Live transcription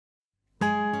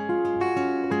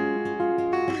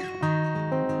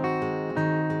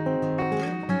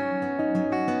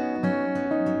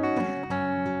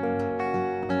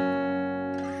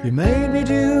You made me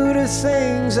do the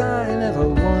things I never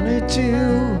wanted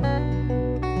to,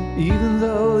 even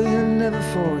though you never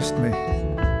forced me.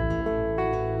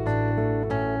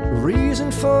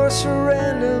 Reason for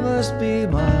surrender must be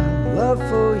my love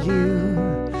for you.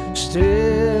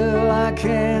 Still I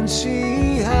can't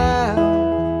see how.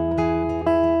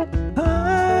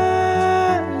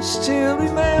 I still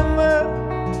remember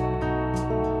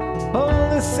all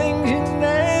the things you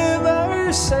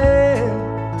never said.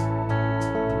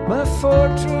 My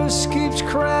fortress keeps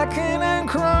cracking and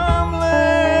crumbling.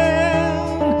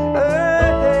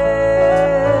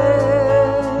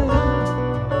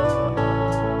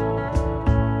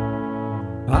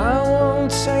 I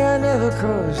won't say I never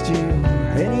caused you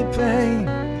any pain,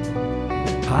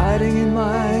 hiding in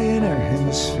my inner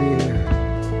hemisphere,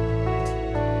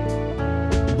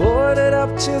 boarded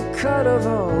up to cut off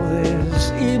all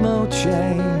this emo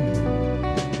chain,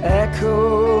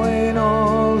 echoing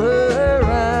all around.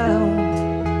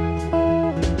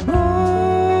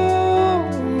 Oh,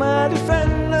 my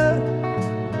defender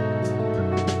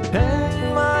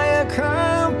and my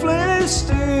accomplice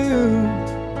too.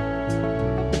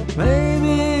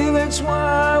 Maybe that's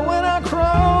why when I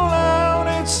crawl out,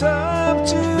 it's up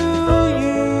to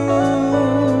you.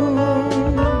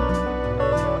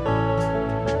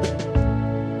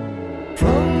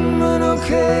 From an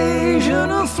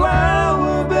occasional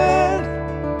flower bed,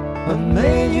 I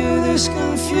made you this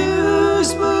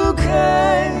confused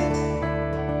bouquet,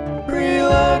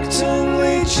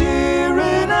 reluctantly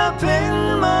cheering up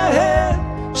in my head.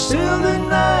 Still the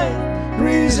night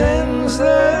resents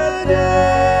the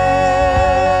day.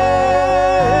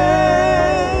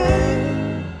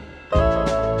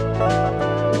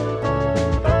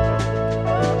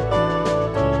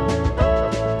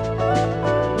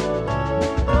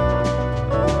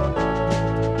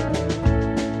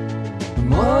 The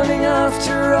morning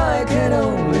after I can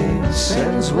only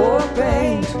sense war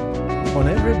paint on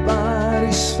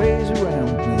everybody's face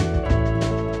around me.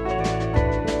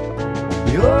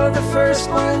 You're the first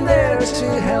one there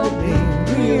to help me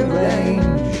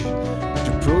rearrange,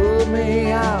 to pull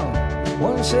me out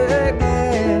once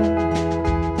again.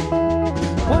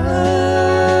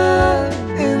 One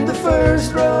in the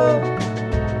first row,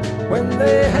 when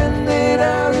they handed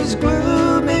out his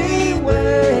gloomy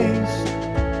ways.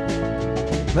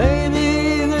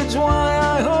 Maybe that's why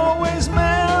I always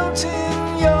melt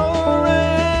in your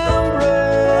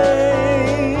embrace.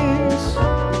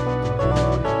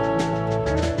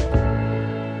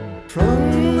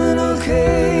 From an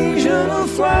occasional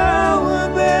flower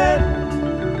bed,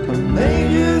 I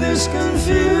made you this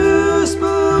confused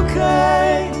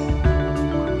bouquet,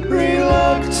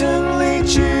 reluctantly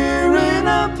cheering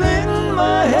up in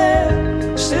my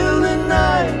head. Still the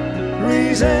night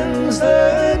resents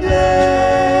the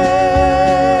day,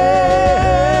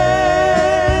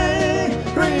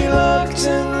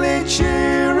 reluctantly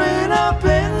cheering up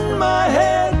in my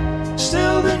head.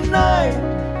 Still the night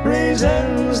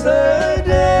resents the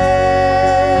day.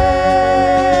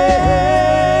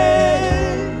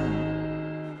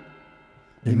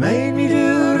 They made me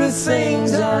do the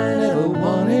things I never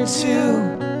wanted to,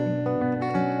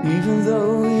 even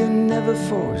though you never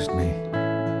forced me.